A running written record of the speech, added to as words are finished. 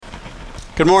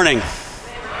Good morning.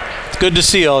 It's good to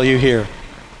see all you here.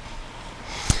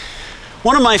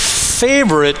 One of my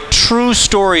favorite true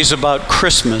stories about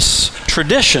Christmas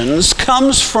traditions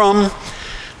comes from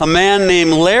a man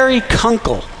named Larry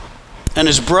Kunkel and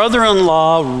his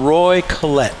brother-in-law, Roy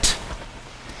Collette.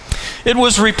 It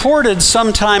was reported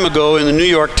some time ago in the New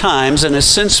York Times and has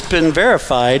since been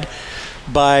verified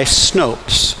by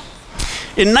Snopes.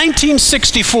 In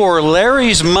 1964,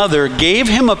 Larry's mother gave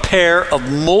him a pair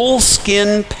of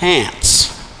moleskin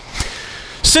pants.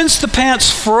 Since the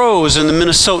pants froze in the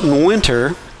Minnesotan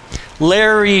winter,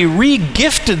 Larry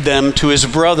re-gifted them to his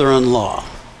brother-in-law.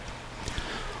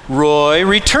 Roy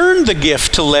returned the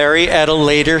gift to Larry at a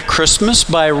later Christmas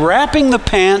by wrapping the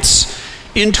pants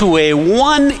into a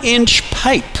 1-inch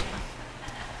pipe.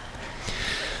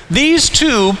 These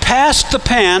two passed the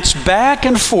pants back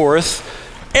and forth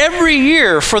every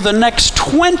year for the next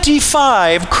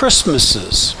 25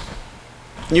 Christmases.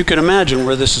 You can imagine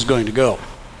where this is going to go.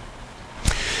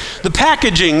 The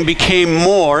packaging became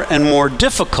more and more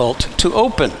difficult to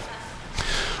open.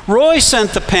 Roy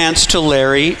sent the pants to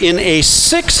Larry in a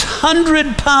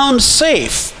 600-pound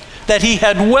safe that he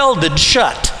had welded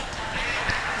shut.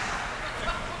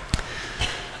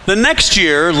 The next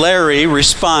year, Larry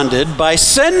responded by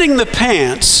sending the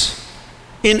pants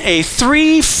in a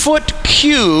 3-foot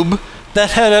cube that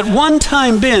had at one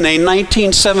time been a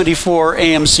 1974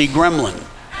 AMC Gremlin.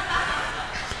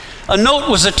 A note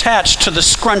was attached to the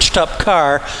scrunched up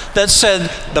car that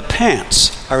said, "The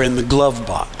pants are in the glove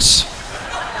box."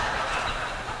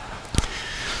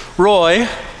 Roy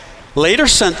later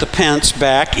sent the pants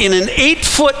back in an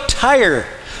 8-foot tire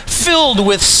filled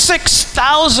with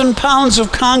 6,000 pounds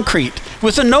of concrete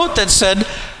with a note that said,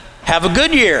 "Have a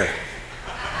good year."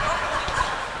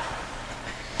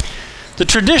 The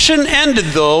tradition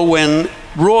ended, though, when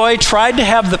Roy tried to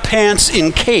have the pants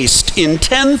encased in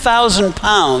 10,000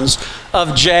 pounds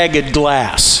of jagged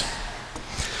glass.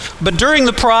 But during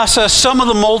the process, some of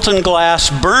the molten glass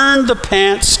burned the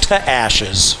pants to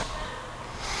ashes.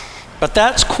 But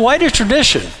that's quite a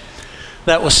tradition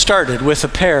that was started with a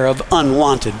pair of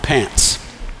unwanted pants.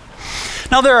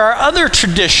 Now, there are other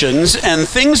traditions and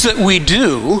things that we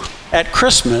do at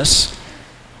Christmas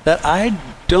that I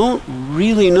don't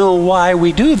really know why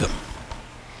we do them.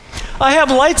 I have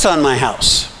lights on my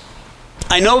house.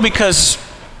 I know because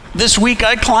this week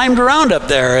I climbed around up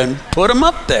there and put them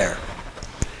up there.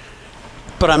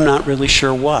 But I'm not really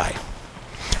sure why.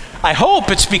 I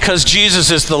hope it's because Jesus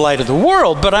is the light of the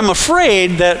world, but I'm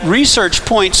afraid that research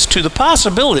points to the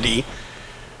possibility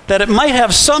that it might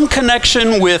have some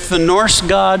connection with the Norse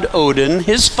god Odin,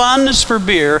 his fondness for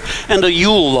beer, and a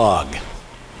Yule log.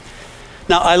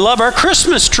 Now, I love our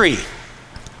Christmas tree,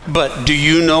 but do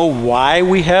you know why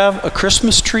we have a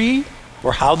Christmas tree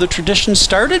or how the tradition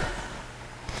started?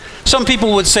 Some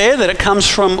people would say that it comes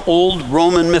from old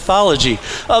Roman mythology.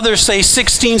 Others say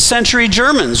 16th century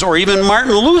Germans or even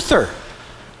Martin Luther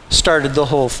started the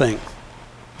whole thing.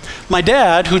 My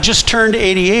dad, who just turned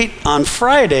 88 on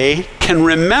Friday, can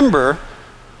remember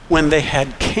when they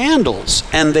had candles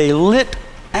and they lit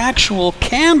actual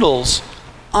candles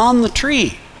on the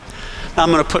tree. I'm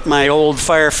going to put my old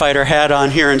firefighter hat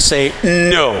on here and say,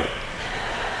 no,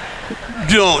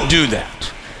 don't do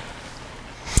that.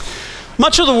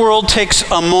 Much of the world takes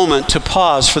a moment to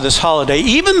pause for this holiday,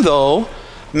 even though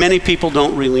many people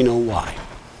don't really know why.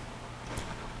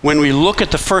 When we look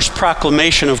at the first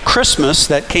proclamation of Christmas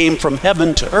that came from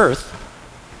heaven to earth,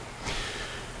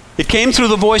 it came through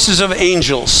the voices of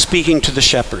angels speaking to the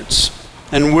shepherds.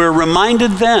 And we're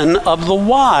reminded then of the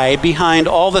why behind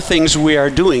all the things we are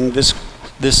doing this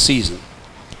season.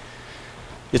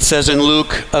 It says in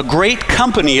Luke, "A great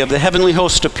company of the heavenly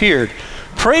host appeared,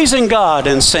 praising God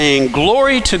and saying,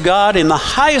 'Glory to God in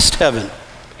the highest heaven,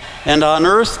 and on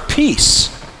earth peace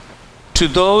to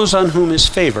those on whom his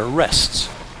favor rests.'"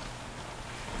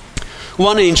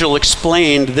 One angel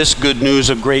explained this good news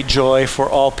of great joy for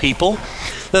all people,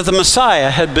 that the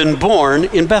Messiah had been born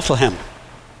in Bethlehem.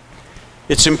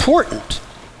 It's important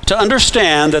to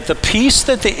understand that the peace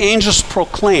that the angels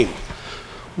proclaimed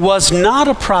was not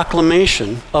a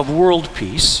proclamation of world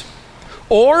peace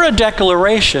or a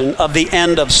declaration of the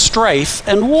end of strife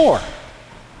and war.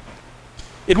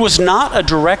 It was not a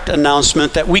direct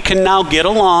announcement that we can now get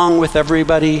along with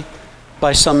everybody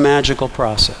by some magical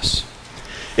process.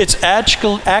 It's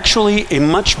actually a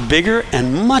much bigger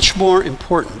and much more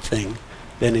important thing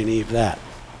than any of that.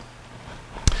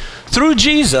 Through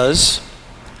Jesus,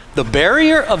 the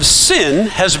barrier of sin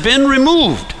has been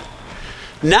removed.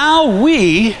 Now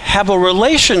we have a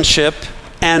relationship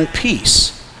and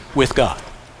peace with God.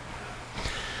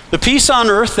 The peace on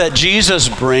earth that Jesus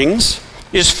brings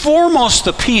is foremost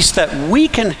the peace that we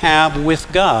can have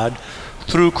with God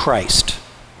through Christ.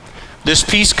 This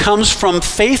peace comes from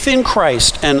faith in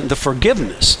Christ and the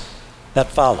forgiveness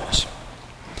that follows.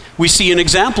 We see an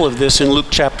example of this in Luke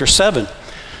chapter 7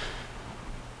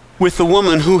 with the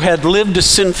woman who had lived a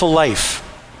sinful life.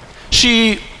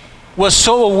 She was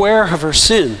so aware of her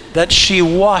sin that she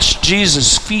washed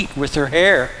Jesus' feet with her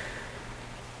hair.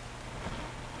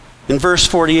 In verse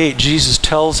 48, Jesus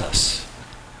tells us,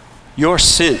 "Your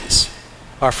sins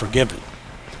are forgiven."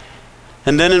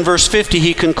 And then in verse 50,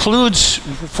 he concludes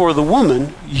for the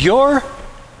woman, "Your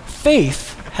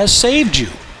faith has saved you.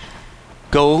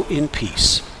 Go in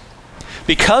peace."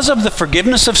 Because of the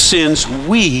forgiveness of sins,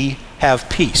 we have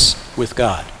peace with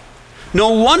God. No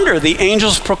wonder the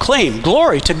angels proclaim,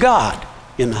 "Glory to God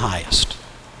in the highest."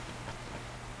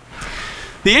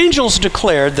 The angels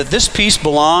declared that this peace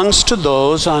belongs to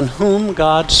those on whom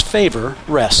God's favor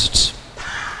rests.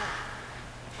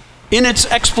 In its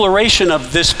exploration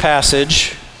of this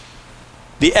passage,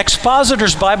 the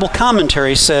Expositor's Bible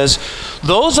Commentary says,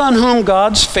 "Those on whom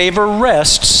God's favor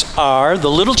rests are the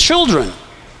little children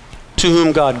to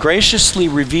whom God graciously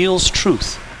reveals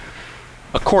truth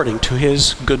according to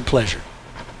his good pleasure."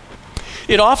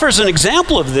 It offers an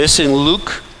example of this in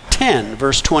Luke 10,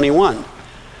 verse 21.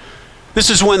 This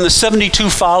is when the 72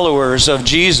 followers of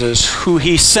Jesus, who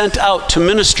he sent out to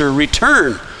minister,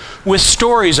 return with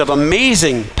stories of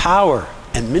amazing power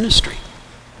and ministry.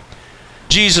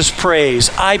 Jesus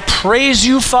prays, "I praise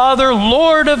you, Father,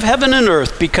 Lord of heaven and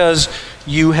earth, because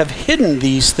you have hidden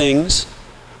these things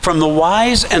from the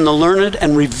wise and the learned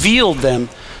and revealed them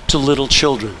to little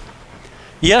children.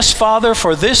 Yes, Father,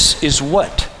 for this is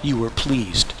what you were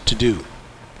pleased to do."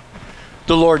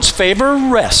 The Lord's favor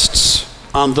rests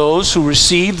on those who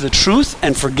receive the truth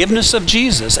and forgiveness of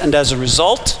Jesus, and as a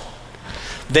result,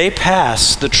 they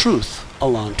pass the truth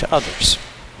along to others.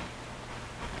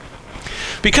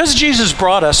 Because Jesus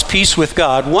brought us peace with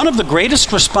God, one of the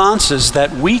greatest responses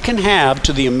that we can have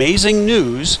to the amazing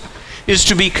news is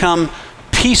to become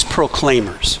peace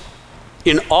proclaimers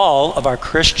in all of our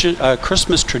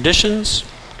Christmas traditions,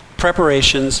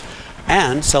 preparations,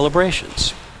 and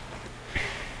celebrations.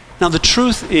 Now, the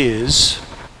truth is,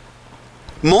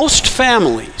 most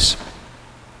families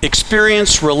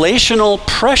experience relational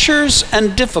pressures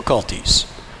and difficulties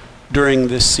during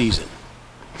this season.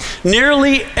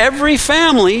 Nearly every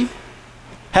family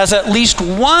has at least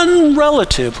one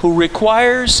relative who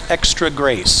requires extra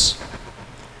grace.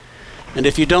 And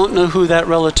if you don't know who that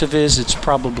relative is, it's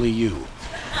probably you.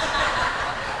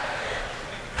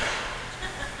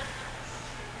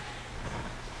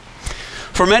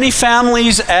 For many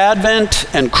families, Advent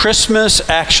and Christmas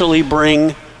actually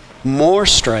bring more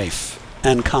strife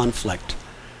and conflict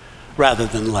rather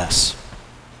than less.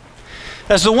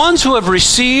 As the ones who have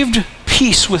received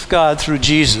peace with God through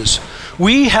Jesus,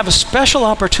 we have a special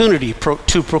opportunity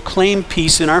to proclaim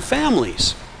peace in our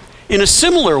families, in a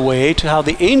similar way to how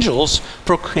the angels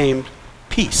proclaimed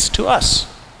peace to us.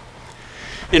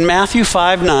 In Matthew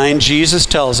 5:9, Jesus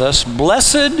tells us,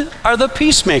 "Blessed are the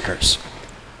peacemakers,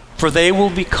 for they will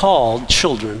be called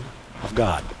children of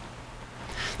God."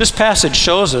 This passage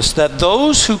shows us that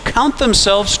those who count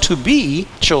themselves to be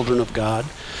children of God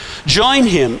join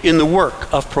him in the work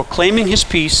of proclaiming his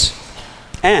peace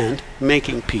and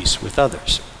making peace with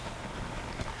others.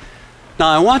 Now,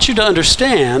 I want you to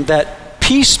understand that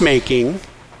peacemaking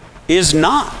is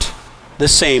not the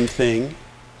same thing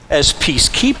as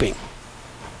peacekeeping.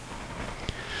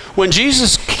 When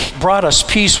Jesus brought us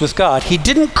peace with God, he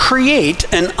didn't create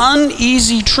an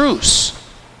uneasy truce.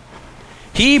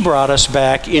 He brought us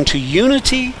back into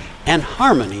unity and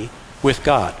harmony with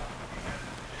God.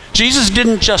 Jesus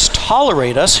didn't just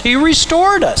tolerate us, he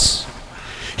restored us.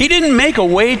 He didn't make a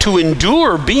way to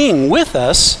endure being with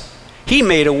us, he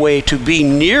made a way to be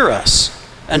near us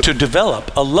and to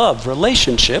develop a love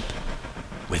relationship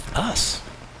with us.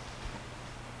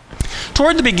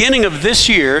 Toward the beginning of this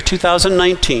year,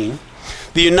 2019,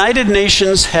 the United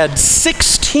Nations had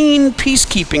 16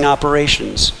 peacekeeping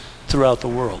operations throughout the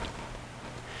world.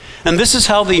 And this is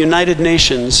how the United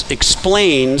Nations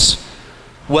explains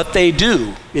what they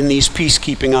do in these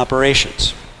peacekeeping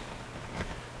operations.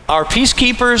 Our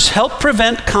peacekeepers help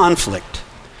prevent conflict,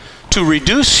 to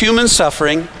reduce human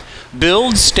suffering,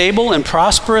 build stable and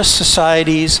prosperous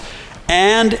societies,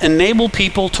 and enable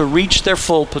people to reach their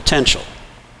full potential.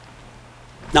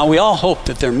 Now, we all hope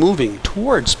that they're moving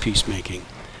towards peacemaking,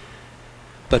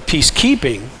 but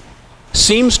peacekeeping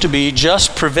seems to be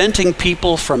just preventing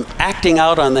people from acting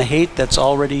out on the hate that's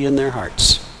already in their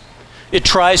hearts. It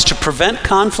tries to prevent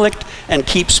conflict and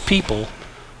keeps people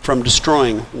from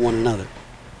destroying one another.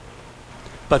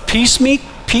 But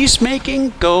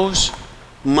peacemaking goes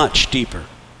much deeper.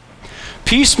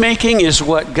 Peacemaking is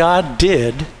what God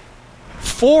did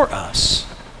for us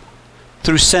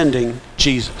through sending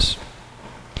Jesus.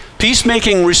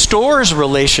 Peacemaking restores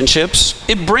relationships.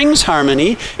 It brings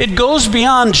harmony. It goes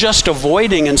beyond just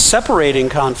avoiding and separating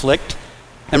conflict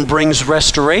and brings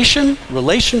restoration,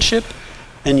 relationship,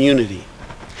 and unity.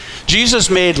 Jesus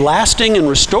made lasting and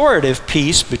restorative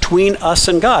peace between us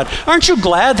and God. Aren't you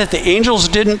glad that the angels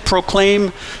didn't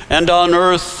proclaim, "And on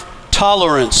earth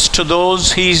tolerance to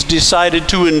those he's decided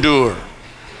to endure"?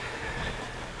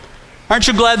 Aren't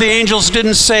you glad the angels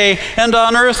didn't say, "And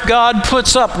on earth God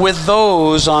puts up with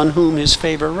those on whom his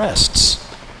favor rests"?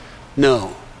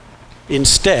 No.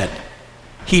 Instead,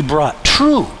 he brought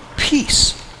true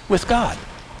peace with God.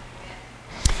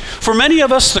 For many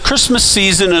of us, the Christmas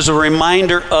season is a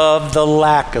reminder of the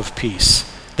lack of peace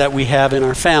that we have in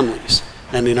our families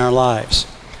and in our lives.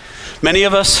 Many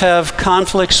of us have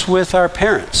conflicts with our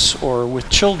parents or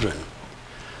with children,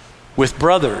 with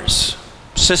brothers,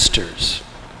 sisters,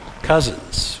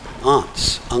 cousins,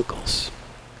 aunts, uncles.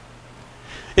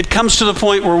 It comes to the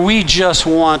point where we just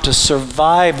want to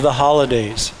survive the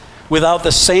holidays without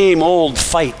the same old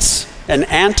fights and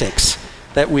antics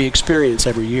that we experience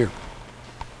every year.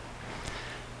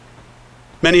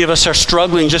 Many of us are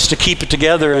struggling just to keep it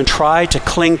together and try to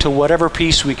cling to whatever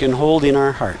peace we can hold in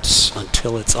our hearts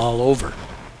until it's all over.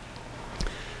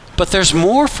 But there's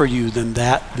more for you than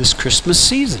that this Christmas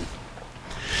season.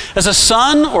 As a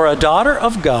son or a daughter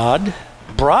of God,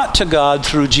 brought to God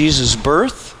through Jesus'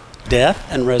 birth, death,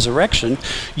 and resurrection,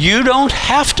 you don't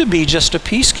have to be just a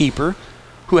peacekeeper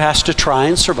who has to try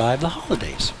and survive the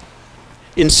holidays.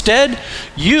 Instead,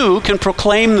 you can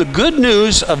proclaim the good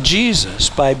news of Jesus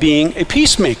by being a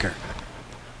peacemaker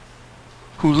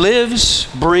who lives,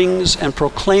 brings, and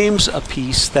proclaims a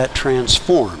peace that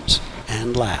transforms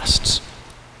and lasts.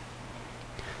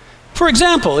 For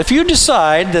example, if you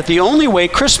decide that the only way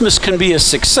Christmas can be a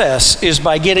success is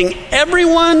by getting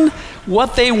everyone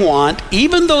what they want,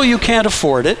 even though you can't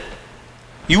afford it,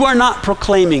 you are not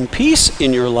proclaiming peace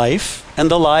in your life and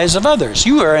the lives of others.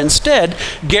 You are instead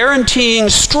guaranteeing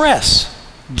stress,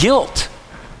 guilt,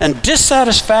 and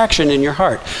dissatisfaction in your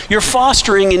heart. You're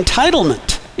fostering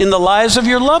entitlement in the lives of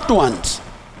your loved ones.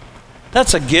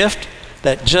 That's a gift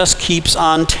that just keeps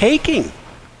on taking.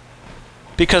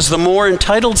 Because the more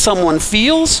entitled someone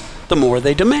feels, the more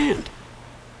they demand.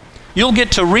 You'll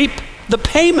get to reap the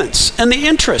payments and the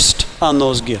interest on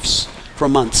those gifts for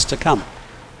months to come.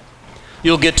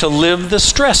 You'll get to live the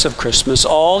stress of Christmas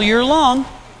all year long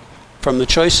from the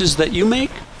choices that you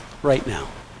make right now.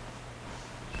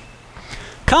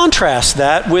 Contrast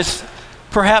that with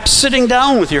perhaps sitting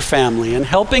down with your family and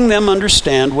helping them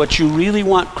understand what you really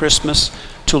want Christmas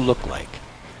to look like,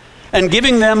 and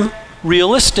giving them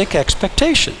realistic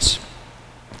expectations.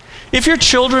 If your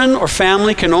children or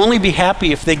family can only be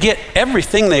happy if they get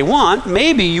everything they want,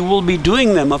 maybe you will be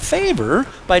doing them a favor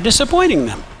by disappointing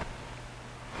them.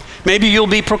 Maybe you'll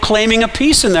be proclaiming a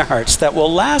peace in their hearts that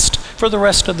will last for the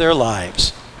rest of their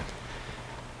lives.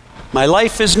 My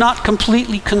life is not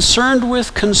completely concerned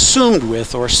with, consumed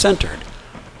with, or centered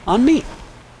on me.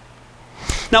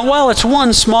 Now, while it's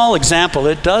one small example,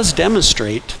 it does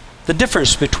demonstrate the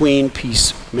difference between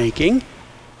peacemaking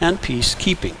and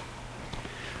peacekeeping.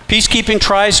 Peacekeeping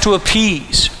tries to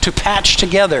appease, to patch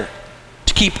together,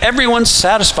 to keep everyone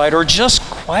satisfied or just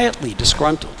quietly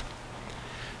disgruntled.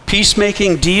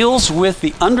 Peacemaking deals with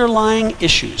the underlying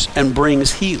issues and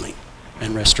brings healing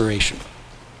and restoration.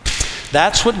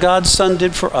 That's what God's Son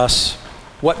did for us.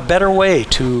 What better way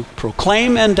to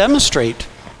proclaim and demonstrate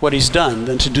what he's done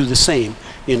than to do the same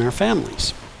in our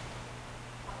families?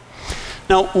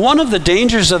 Now, one of the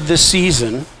dangers of this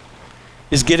season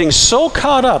is getting so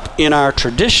caught up in our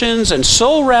traditions and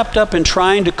so wrapped up in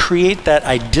trying to create that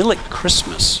idyllic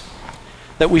Christmas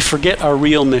that we forget our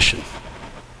real mission.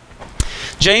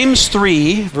 James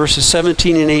 3, verses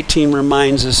 17 and 18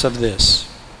 reminds us of this.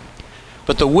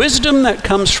 But the wisdom that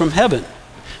comes from heaven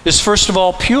is first of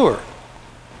all pure,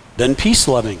 then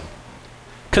peace-loving,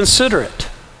 considerate,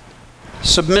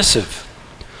 submissive,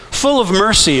 full of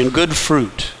mercy and good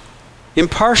fruit,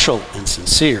 impartial and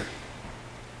sincere.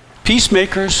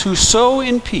 Peacemakers who sow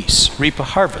in peace reap a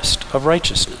harvest of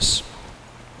righteousness.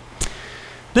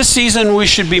 This season we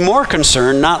should be more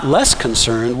concerned, not less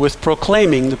concerned, with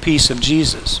proclaiming the peace of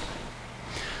Jesus.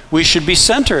 We should be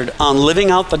centered on living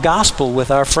out the gospel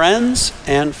with our friends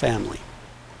and family.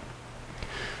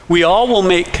 We all will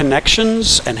make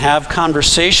connections and have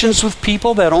conversations with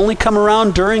people that only come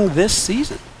around during this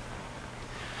season.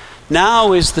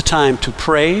 Now is the time to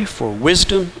pray for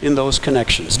wisdom in those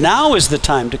connections. Now is the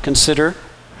time to consider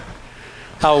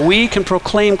how we can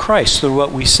proclaim Christ through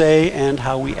what we say and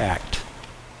how we act.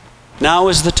 Now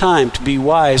is the time to be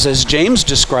wise, as James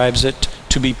describes it,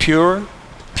 to be pure,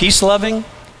 peace-loving,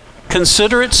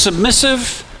 considerate,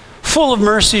 submissive, full of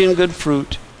mercy and good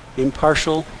fruit,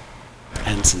 impartial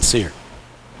and sincere.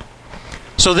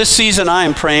 So this season I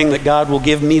am praying that God will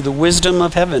give me the wisdom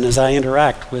of heaven as I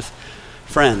interact with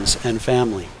friends and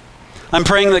family. I'm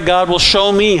praying that God will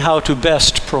show me how to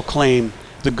best proclaim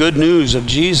the good news of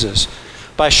Jesus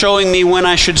by showing me when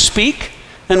I should speak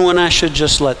and when I should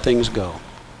just let things go.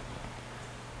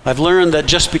 I've learned that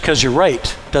just because you're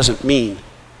right doesn't mean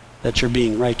that you're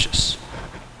being righteous.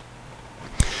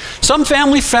 Some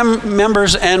family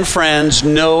members and friends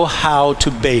know how to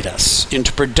bait us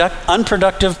into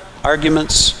unproductive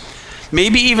arguments,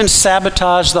 maybe even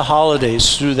sabotage the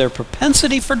holidays through their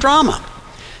propensity for drama.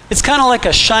 It's kind of like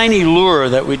a shiny lure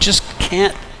that we just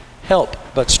can't help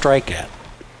but strike at.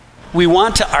 We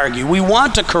want to argue, we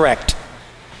want to correct.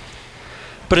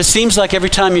 But it seems like every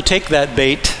time you take that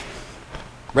bait,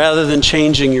 rather than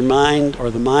changing your mind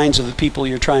or the minds of the people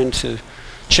you're trying to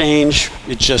change,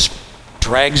 it just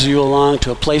drags you along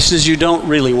to places you don't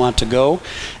really want to go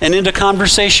and into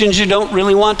conversations you don't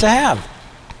really want to have.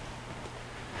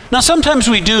 Now, sometimes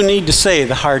we do need to say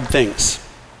the hard things.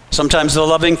 Sometimes the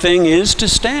loving thing is to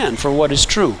stand for what is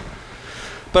true.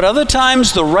 But other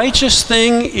times the righteous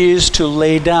thing is to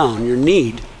lay down your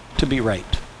need to be right.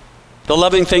 The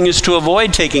loving thing is to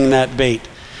avoid taking that bait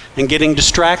and getting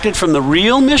distracted from the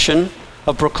real mission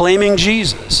of proclaiming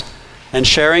Jesus and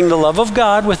sharing the love of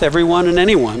God with everyone and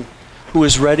anyone who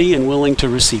is ready and willing to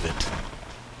receive it.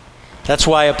 That's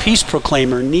why a peace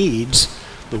proclaimer needs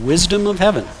the wisdom of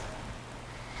heaven.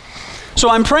 So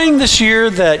I'm praying this year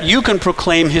that you can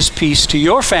proclaim his peace to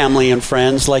your family and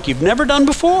friends like you've never done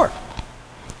before.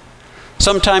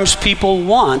 Sometimes people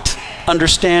want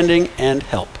understanding and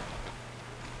help.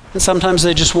 And sometimes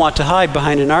they just want to hide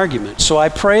behind an argument. So I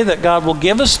pray that God will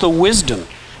give us the wisdom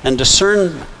and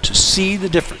discernment to see the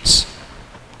difference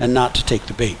and not to take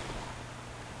the bait.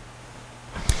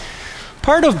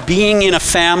 Part of being in a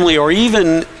family or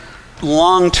even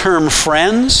long-term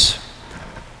friends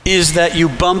is that you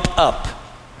bump up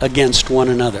against one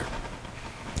another.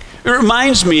 It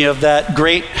reminds me of that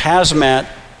great hazmat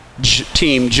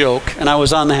team joke, and I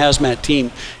was on the hazmat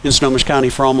team in Snohomish County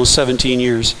for almost 17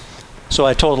 years, so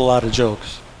I told a lot of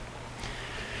jokes.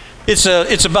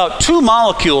 It's about two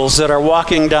molecules that are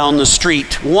walking down the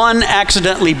street. One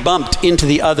accidentally bumped into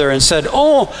the other and said,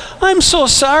 "Oh, I'm so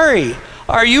sorry.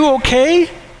 Are you okay?"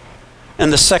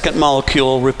 And the second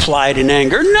molecule replied in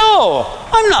anger, "No,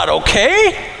 I'm not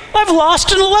okay. I've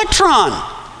lost an electron."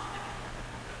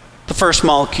 The first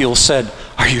molecule said,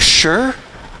 "Are you sure?"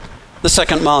 The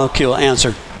second molecule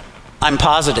answered, "I'm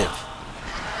positive."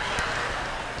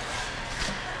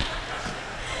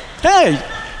 Hey,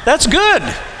 that's good.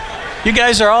 You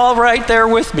guys are all right there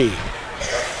with me.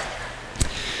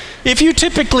 If you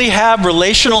typically have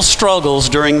relational struggles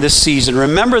during this season,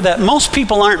 remember that most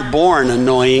people aren't born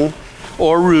annoying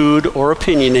or rude or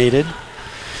opinionated.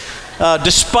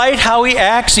 Despite how he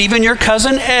acts, even your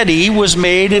cousin Eddie was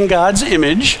made in God's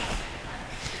image.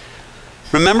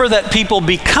 Remember that people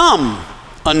become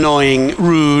annoying,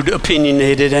 rude,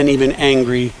 opinionated, and even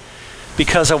angry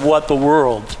because of what the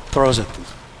world throws at them.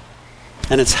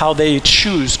 And it's how they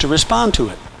choose to respond to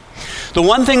it. The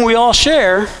one thing we all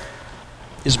share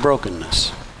is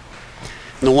brokenness.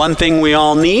 And the one thing we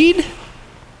all need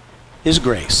is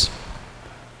grace.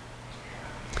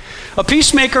 A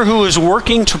peacemaker who is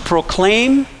working to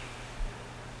proclaim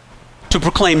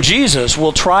Jesus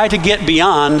will try to get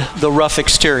beyond the rough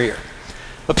exterior.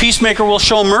 A peacemaker will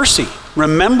show mercy,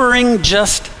 remembering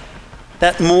just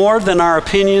that more than our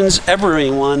opinions,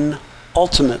 everyone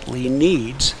ultimately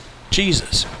needs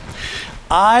Jesus.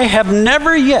 I have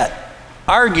never yet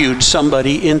argued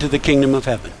somebody into the kingdom of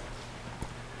heaven,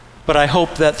 but I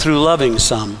hope that through loving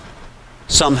some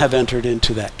have entered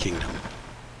into that kingdom.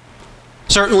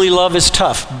 Certainly love is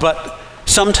tough, but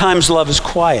sometimes love is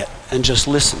quiet and just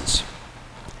listens.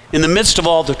 In the midst of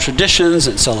all the traditions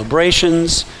and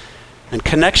celebrations and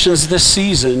connections this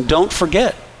season, don't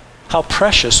forget how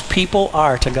precious people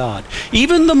are to God.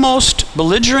 Even the most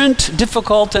belligerent,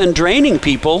 difficult, and draining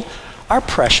people are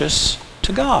precious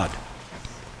to God.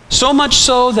 So much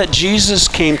so that Jesus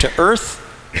came to earth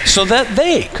so that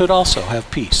they could also have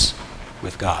peace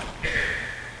with God.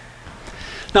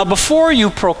 Now, before you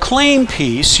proclaim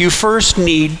peace, you first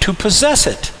need to possess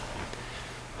it.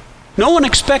 No one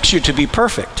expects you to be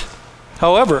perfect.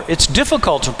 However, it's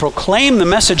difficult to proclaim the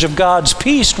message of God's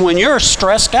peace when you're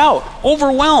stressed out,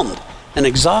 overwhelmed, and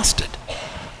exhausted.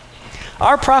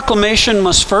 Our proclamation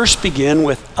must first begin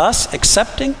with us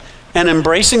accepting and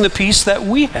embracing the peace that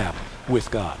we have with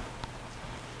God.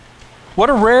 What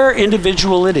a rare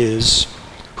individual it is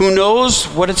who knows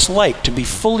what it's like to be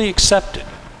fully accepted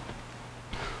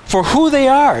for who they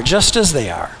are, just as they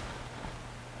are.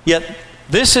 Yet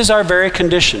this is our very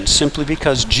condition, simply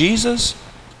because Jesus,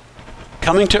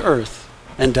 coming to earth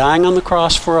and dying on the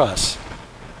cross for us,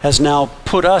 has now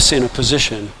put us in a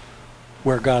position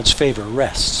where God's favor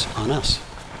rests on us.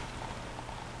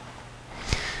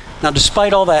 Now,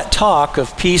 despite all that talk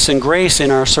of peace and grace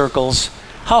in our circles,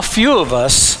 how few of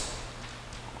us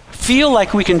feel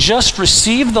like we can just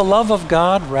receive the love of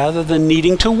God rather than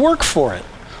needing to work for it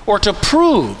or to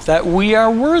prove that we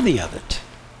are worthy of it.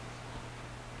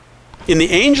 In the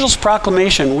angel's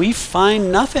proclamation, we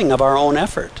find nothing of our own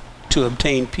effort to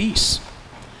obtain peace,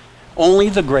 only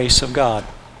the grace of God.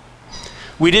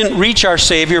 We didn't reach our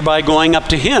Savior by going up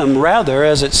to him. Rather,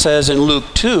 as it says in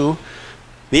Luke 2,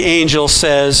 the angel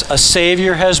says, "A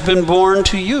Savior has been born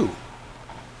to you."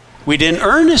 We didn't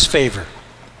earn his favor.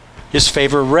 His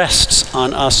favor rests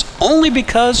on us only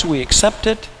because we accept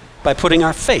it by putting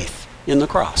our faith in the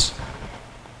cross.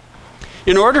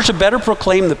 In order to better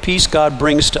proclaim the peace God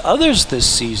brings to others this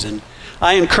season,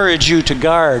 I encourage you to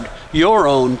guard your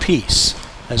own peace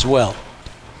as well.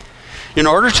 In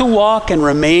order to walk and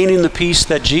remain in the peace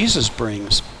that Jesus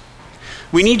brings,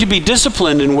 we need to be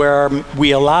disciplined in where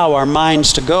we allow our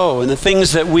minds to go and the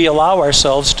things that we allow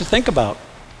ourselves to think about.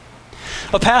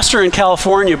 A pastor in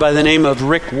California by the name of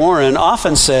Rick Warren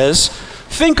often says,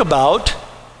 "Think about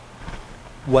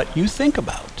what you think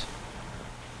about."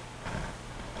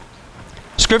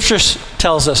 Scripture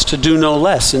tells us to do no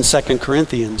less in 2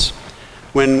 Corinthians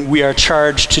when we are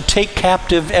charged to take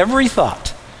captive every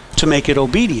thought to make it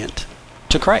obedient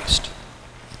to Christ.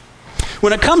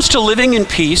 When it comes to living in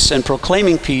peace and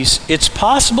proclaiming peace, it's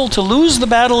possible to lose the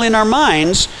battle in our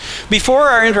minds before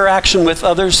our interaction with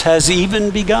others has even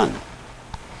begun.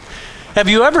 Have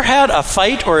you ever had a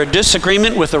fight or a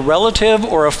disagreement with a relative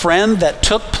or a friend that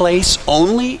took place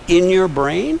only in your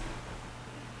brain?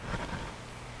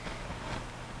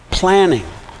 Planning,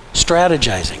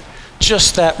 strategizing,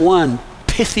 just that one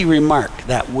pithy remark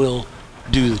that will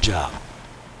do the job.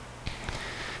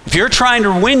 If you're trying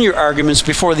to win your arguments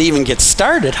before they even get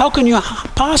started, how can you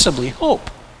possibly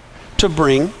hope to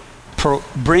bring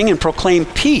and proclaim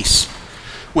peace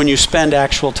when you spend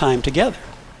actual time together?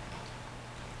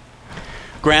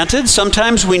 Granted,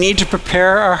 sometimes we need to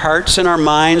prepare our hearts and our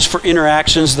minds for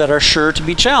interactions that are sure to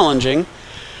be challenging.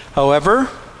 However,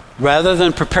 rather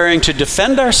than preparing to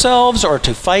defend ourselves or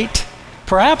to fight,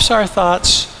 perhaps our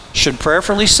thoughts should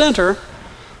prayerfully center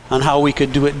on how we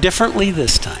could do it differently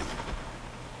this time.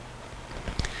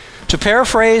 To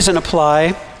paraphrase and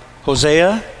apply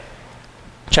Hosea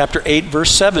chapter 8,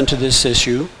 verse 7 to this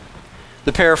issue,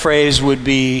 the paraphrase would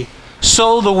be,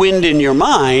 "Sow the wind in your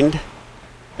mind,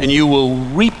 and you will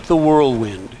reap the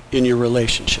whirlwind in your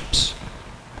relationships."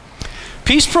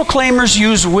 Peace proclaimers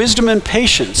use wisdom and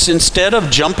patience instead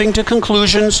of jumping to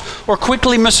conclusions or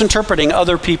quickly misinterpreting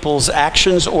other people's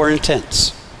actions or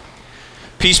intents.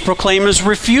 Peace proclaimers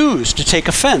refuse to take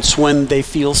offense when they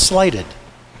feel slighted.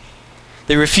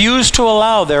 They refuse to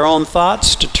allow their own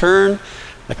thoughts to turn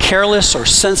a careless or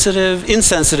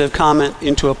insensitive comment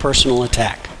into a personal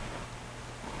attack.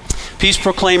 Peace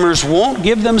proclaimers won't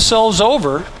give themselves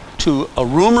over to a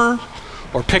rumor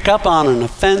or pick up on an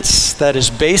offense that is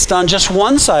based on just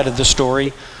one side of the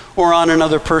story or on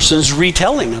another person's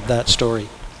retelling of that story.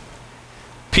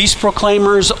 Peace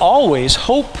proclaimers always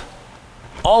hope,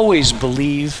 always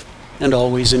believe, and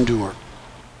always endure.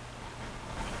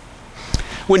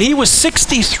 When he was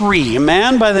 63, a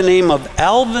man by the name of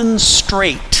Alvin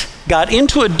Straight got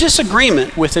into a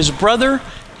disagreement with his brother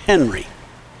Henry.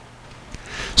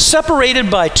 Separated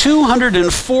by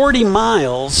 240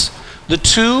 miles, the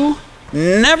two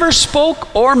never spoke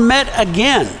or met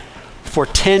again for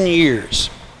 10 years.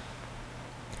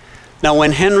 Now,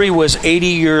 when Henry was 80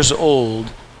 years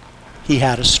old, he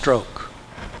had a stroke.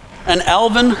 And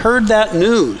Alvin heard that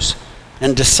news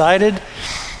and decided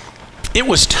it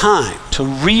was time to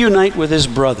reunite with his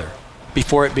brother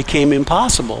before it became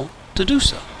impossible to do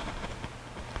so.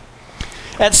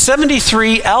 At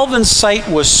 73, Alvin's sight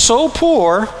was so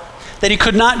poor that he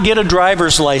could not get a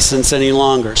driver's license any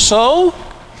longer. So,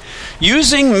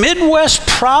 using Midwest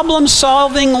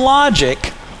problem-solving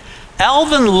logic,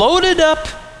 Alvin loaded up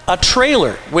a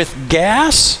trailer with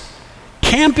gas,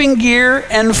 camping gear,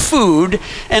 and food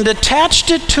and attached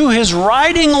it to his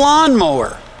riding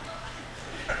lawnmower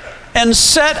and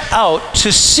set out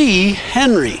to see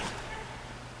Henry.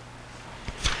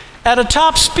 At a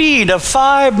top speed of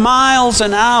 5 miles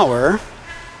an hour,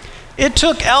 It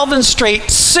took Alvin Straight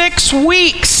 6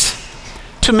 weeks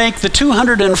to make the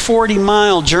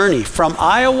 240-mile journey from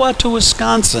Iowa to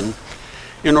Wisconsin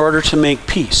in order to make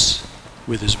peace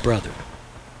with his brother.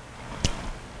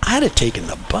 I'd have taken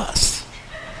the bus.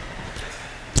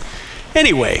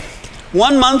 Anyway,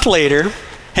 1 month later,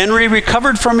 Henry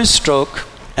recovered from his stroke,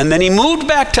 and then he moved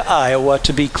back to Iowa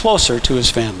to be closer to his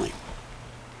family.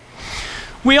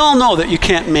 We all know that you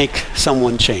can't make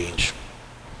someone change.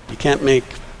 You can't make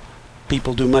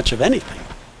people do much of anything.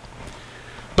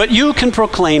 But you can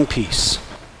proclaim peace.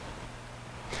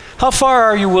 How far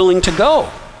are you willing to go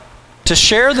to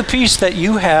share the peace that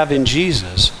you have in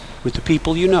Jesus with the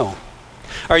people you know?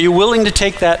 Are you willing to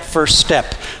take that first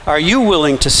step? Are you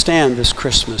willing to stand this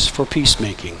Christmas for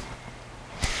peacemaking?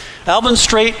 Alvin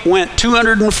Straight went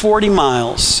 240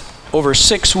 miles over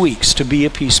 6 weeks to be a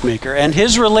peacemaker, and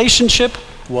his relationship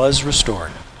was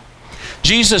restored.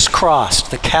 Jesus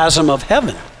crossed the chasm of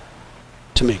heaven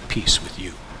to make peace with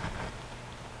you.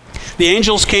 The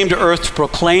angels came to earth to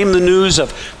proclaim the news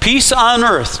of peace on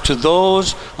earth to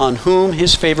those on whom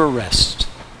his favor rests.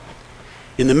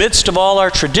 In the midst of all our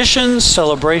traditions,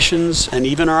 celebrations, and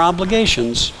even our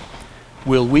obligations,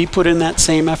 will we put in that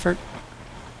same effort?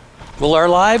 Will our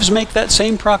lives make that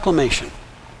same proclamation?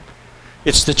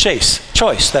 It's the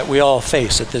choice that we all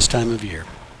face at this time of year.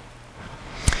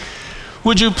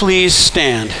 Would you please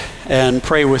stand and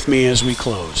pray with me as we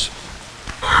close?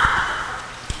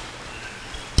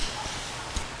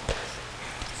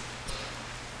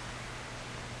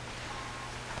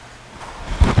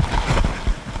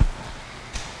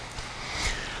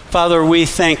 Father, we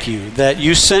thank you that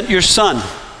you sent your Son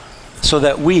so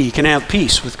that we can have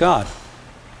peace with God.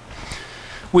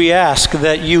 We ask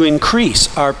that you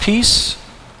increase our peace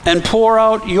and pour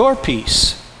out your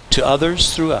peace to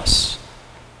others through us.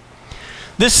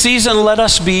 This season, let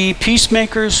us be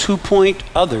peacemakers who point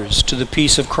others to the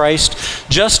peace of Christ,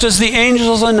 just as the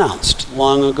angels announced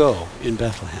long ago in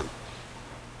Bethlehem.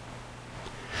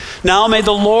 Now may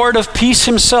the Lord of peace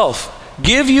himself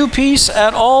give you peace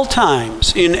at all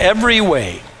times, in every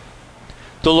way.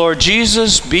 The Lord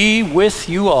Jesus be with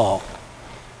you all,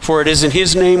 for it is in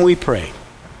his name we pray.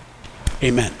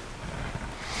 Amen.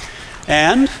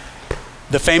 And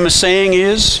the famous saying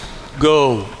is,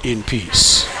 go in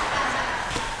peace.